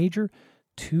 for the major,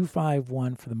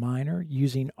 2-5-1 for the minor,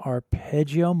 using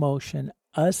arpeggio motion,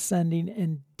 ascending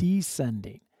and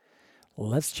descending.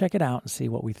 Let's check it out and see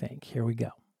what we think. Here we go.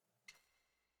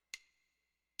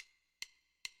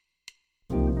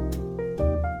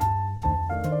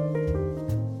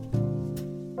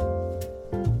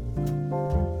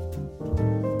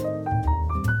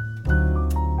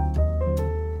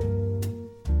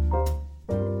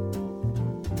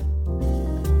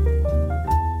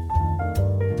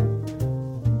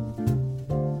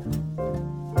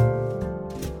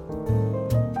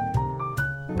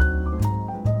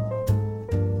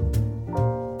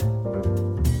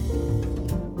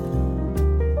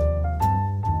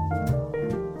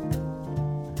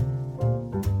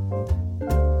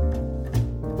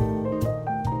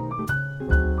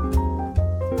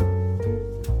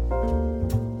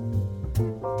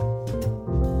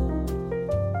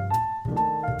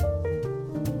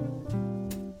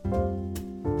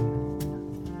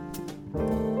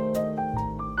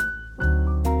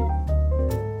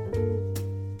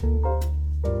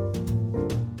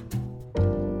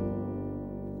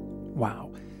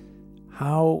 Wow.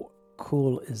 How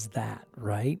cool is that,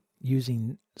 right?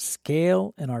 Using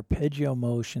scale and arpeggio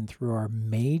motion through our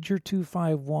major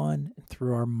 2-5-1 and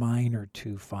through our minor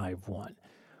 2-5-1.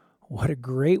 What a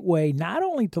great way not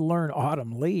only to learn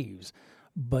Autumn Leaves,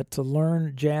 but to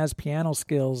learn jazz piano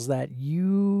skills that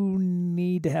you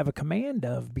need to have a command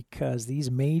of, because these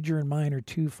major and minor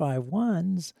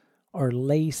 2-5-1s are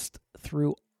laced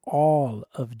through all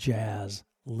of jazz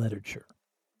literature.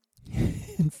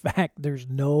 In fact, there's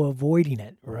no avoiding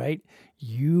it, right?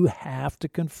 You have to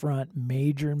confront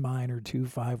major and minor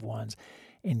 2-5-1s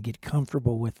and get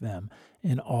comfortable with them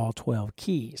in all 12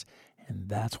 keys. And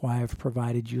that's why I've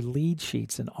provided you lead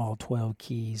sheets in all 12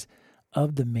 keys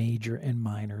of the major and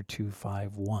minor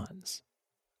 2-5-1s.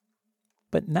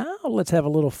 But now let's have a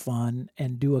little fun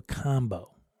and do a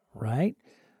combo, right?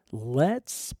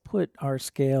 Let's put our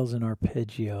scales and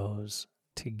arpeggios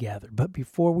together. But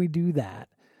before we do that,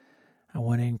 I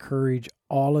want to encourage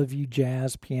all of you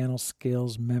Jazz Piano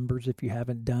Skills members, if you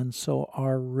haven't done so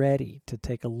already, to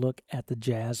take a look at the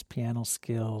Jazz Piano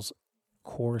Skills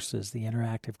courses, the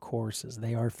interactive courses.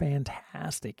 They are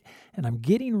fantastic. And I'm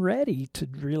getting ready to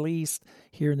release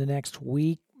here in the next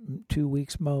week, 2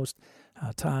 weeks most,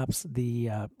 tops, the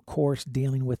course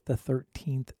dealing with the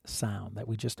 13th sound that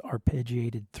we just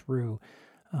arpeggiated through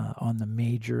on the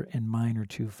major and minor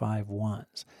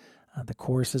 2-5-1s. The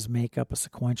courses make up a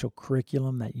sequential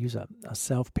curriculum that use a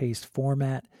self-paced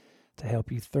format to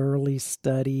help you thoroughly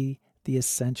study the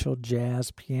essential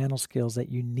jazz piano skills that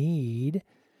you need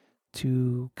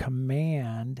to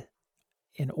command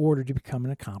in order to become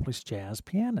an accomplished jazz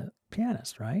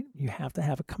pianist, right? You have to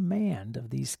have a command of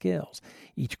these skills.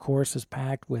 Each course is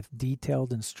packed with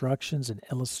detailed instructions and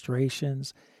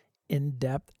illustrations,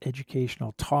 in-depth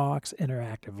educational talks,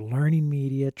 interactive learning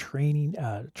media, training,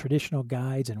 traditional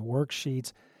guides and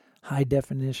worksheets,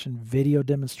 high-definition video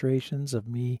demonstrations of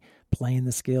me playing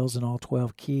the skills in all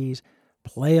 12 keys,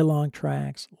 play-along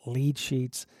tracks, lead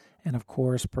sheets, and, of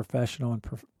course, professional and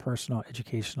personal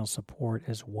educational support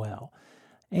as well.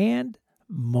 And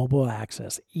mobile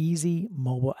access, easy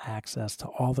mobile access to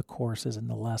all the courses and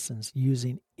the lessons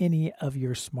using any of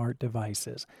your smart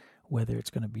devices, whether it's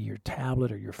going to be your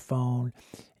tablet or your phone,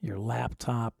 your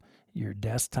laptop, your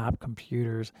desktop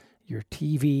computers, your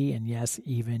TV, and yes,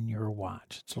 even your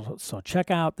watch. So check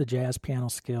out the Jazz Piano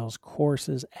Skills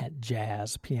courses at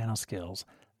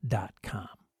jazzpianoskills.com.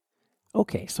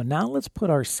 Okay, so now let's put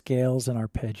our scales and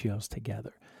arpeggios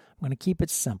together. I'm going to keep it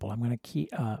simple. I'm going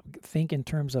to think in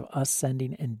terms of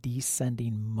ascending and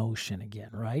descending motion again,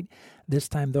 right? This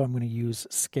time, though, I'm going to use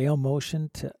scale motion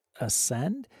to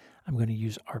ascend. I'm going to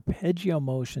use arpeggio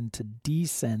motion to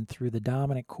descend through the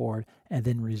dominant chord and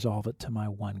then resolve it to my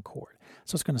one chord.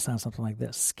 So it's going to sound something like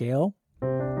this. Scale,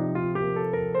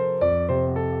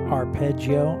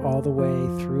 arpeggio all the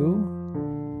way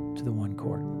through to the one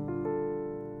chord.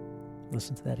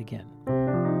 Listen to that again.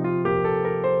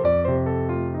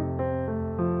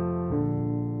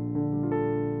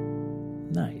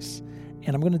 Nice.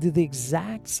 And I'm going to do the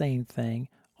exact same thing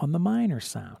on the minor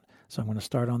sound. So I'm going to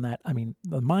start on that,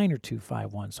 the minor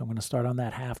 2-5-1. So I'm going to start on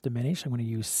that half diminished. I'm going to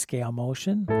use scale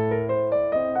motion.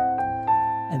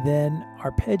 And then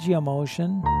arpeggio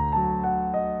motion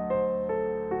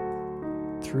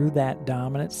through that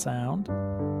dominant sound,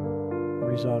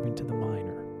 resolving to the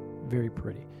minor. Very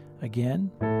pretty. Again.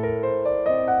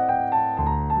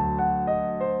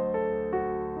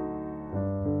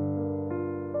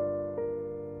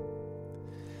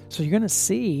 So you're going to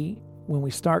see when we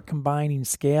start combining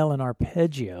scale and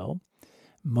arpeggio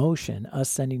motion,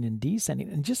 ascending and descending,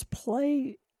 and just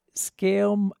play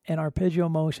scale and arpeggio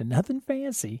motion, nothing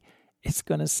fancy, it's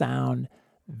going to sound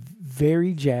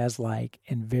very jazz-like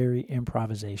and very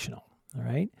improvisational, all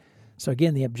right? So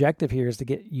again, the objective here is to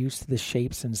get used to the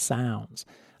shapes and sounds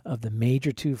of the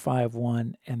major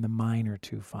 2-5-1 and the minor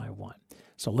 2-5-1.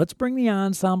 So let's bring the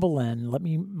ensemble in. Let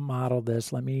me model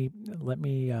this. Let me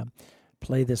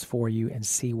play this for you and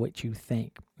see what you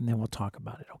think, and then we'll talk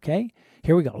about it, okay?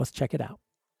 Here we go. Let's check it out.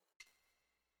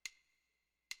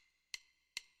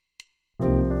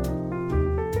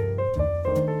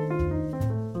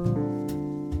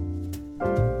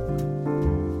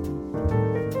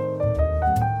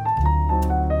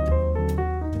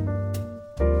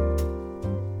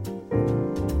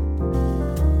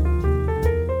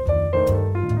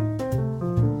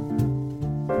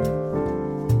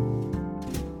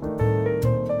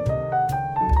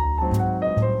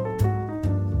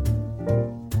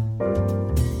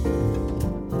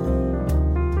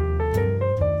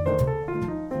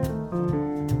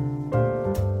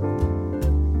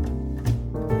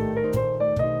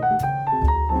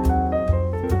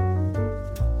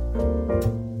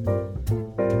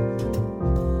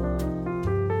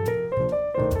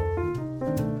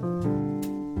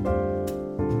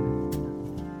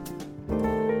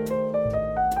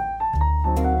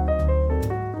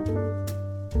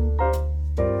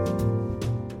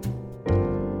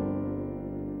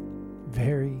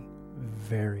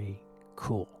 Very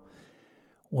cool.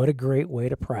 What a great way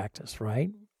to practice,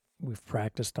 right? We've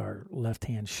practiced our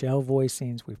left-hand shell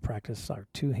voicings. We've practiced our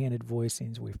two-handed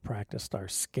voicings. We've practiced our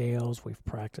scales. We've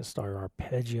practiced our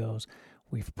arpeggios.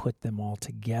 We've put them all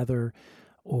together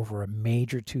over a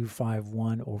major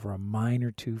 2-5-1, over a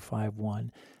minor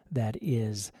 2-5-1 that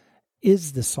is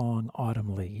the song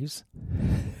Autumn Leaves,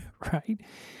 right?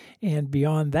 And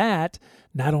beyond that,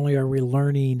 not only are we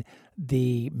learning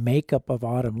the makeup of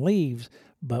Autumn Leaves,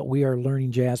 but we are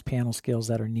learning jazz piano skills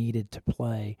that are needed to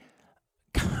play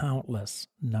countless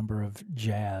number of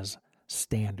jazz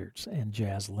standards and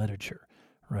jazz literature,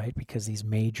 right? Because these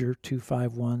major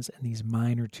 2-5-1s and these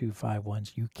minor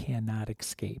 2-5-1s, you cannot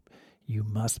escape. You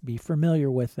must be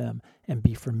familiar with them and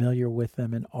be familiar with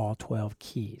them in all 12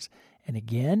 keys. And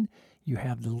again, you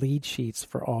have the lead sheets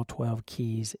for all 12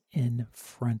 keys in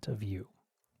front of you.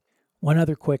 One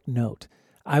other quick note.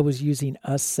 I was using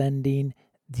ascending,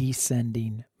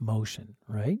 descending motion,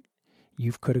 right?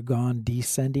 You could have gone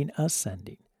descending,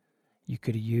 ascending. You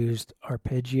could have used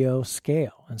arpeggio,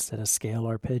 scale instead of scale,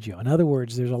 arpeggio. In other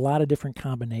words, there's a lot of different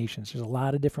combinations. There's a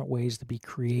lot of different ways to be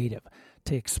creative,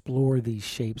 to explore these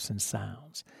shapes and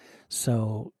sounds.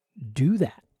 So do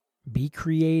that. Be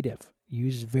creative.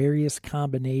 Use various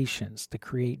combinations to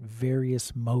create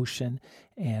various motion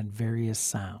and various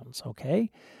sounds,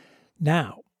 okay?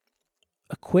 Now,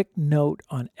 a quick note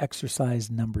on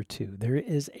exercise number 2. There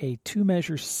is a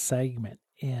 2-measure segment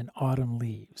in Autumn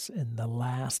Leaves in the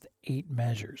last 8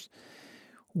 measures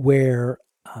where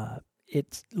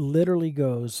it literally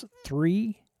goes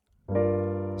 3,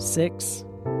 6,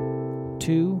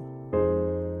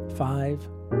 2, 5,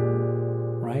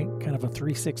 right? Kind of a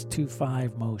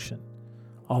 3-6-2-5 motion.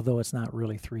 Although it's not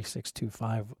really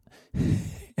 3-6-2-5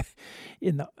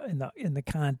 in the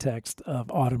context of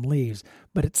Autumn Leaves,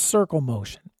 but it's circle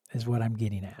motion is what I'm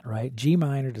getting at, right? G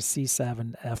minor to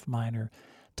C7, F minor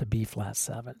to B flat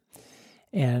 7.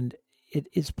 And it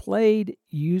is played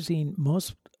using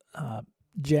most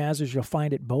jazzers, you'll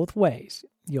find it both ways.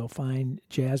 You'll find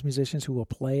jazz musicians who will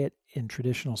play it in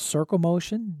traditional circle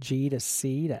motion, G to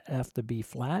C to F to B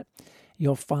flat.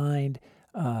 You'll find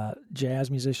jazz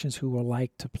musicians who will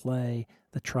like to play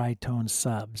the tritone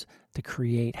subs to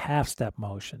create half-step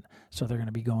motion. So they're going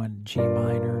to be going G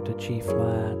minor to G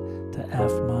flat to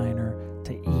F minor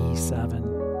to E7,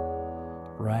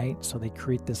 right? So they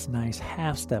create this nice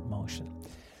half-step motion.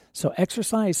 So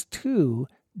exercise 2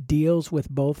 deals with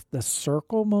both the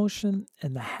circle motion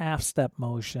and the half-step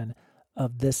motion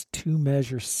of this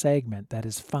 2-measure segment that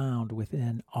is found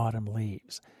within Autumn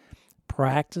Leaves.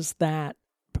 Practice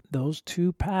those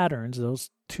 2 patterns, those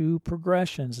 2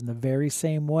 progressions in the very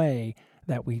same way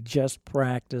that we just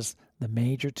practiced the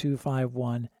major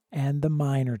 2-5-1 and the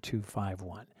minor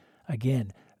 2-5-1.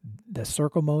 Again, the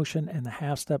circle motion and the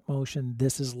half-step motion,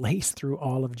 this is laced through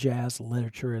all of jazz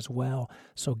literature as well,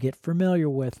 so get familiar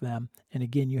with them. And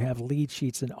again, you have lead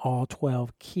sheets in all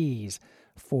 12 keys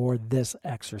for this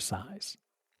exercise.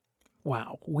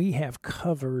 Wow, we have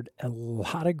covered a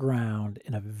lot of ground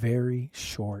in a very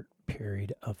short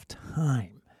period of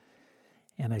time.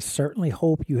 And I certainly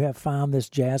hope you have found this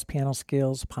Jazz Piano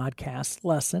Skills podcast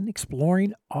lesson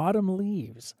exploring Autumn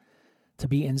Leaves to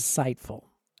be insightful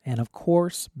and, of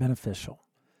course, beneficial.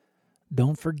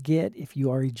 Don't forget, if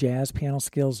you are a Jazz Piano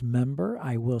Skills member,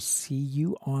 I will see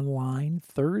you online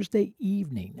Thursday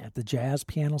evening at the Jazz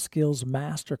Piano Skills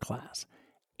Masterclass,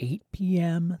 8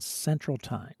 p.m. Central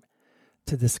Time,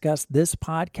 to discuss this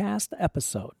podcast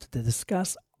episode, to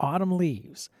discuss Autumn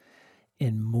Leaves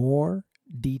in more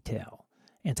detail,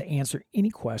 and to answer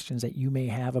any questions that you may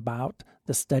have about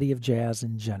the study of jazz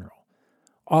in general.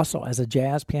 Also, as a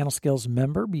Jazz Piano Skills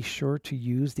member, be sure to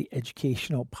use the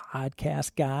educational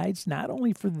podcast guides, not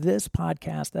only for this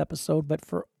podcast episode, but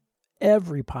for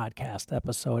every podcast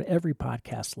episode, every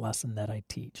podcast lesson that I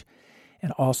teach.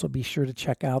 And also be sure to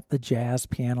check out the Jazz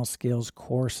Piano Skills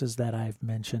courses that I've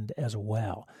mentioned as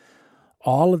well.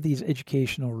 All of these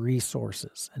educational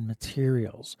resources and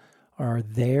materials are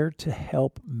there to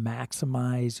help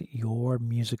maximize your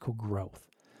musical growth.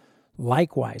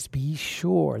 Likewise, be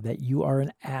sure that you are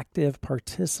an active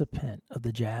participant of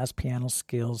the Jazz Piano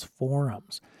Skills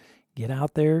forums. Get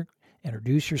out there,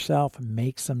 introduce yourself, and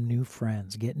make some new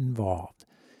friends. Get involved.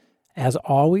 As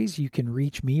always, you can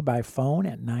reach me by phone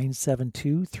at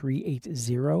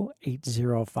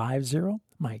 972-380-8050.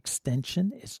 My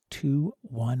extension is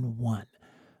 211.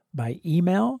 By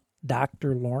email,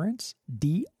 Dr. Lawrence,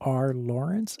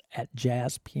 drlawrence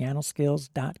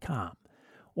 @jazzpianoskills.com.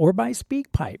 Or by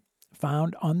SpeakPipe,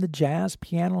 found on the Jazz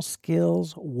Piano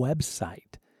Skills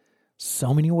website.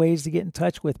 So many ways to get in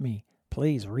touch with me.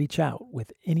 Please reach out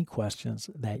with any questions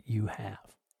that you have.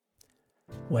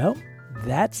 Well,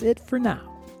 that's it for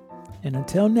now. And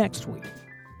until next week,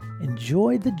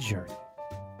 enjoy the journey.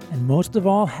 And most of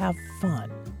all, have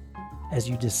fun as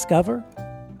you discover,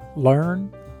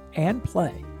 learn, and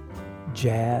play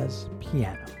jazz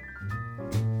piano.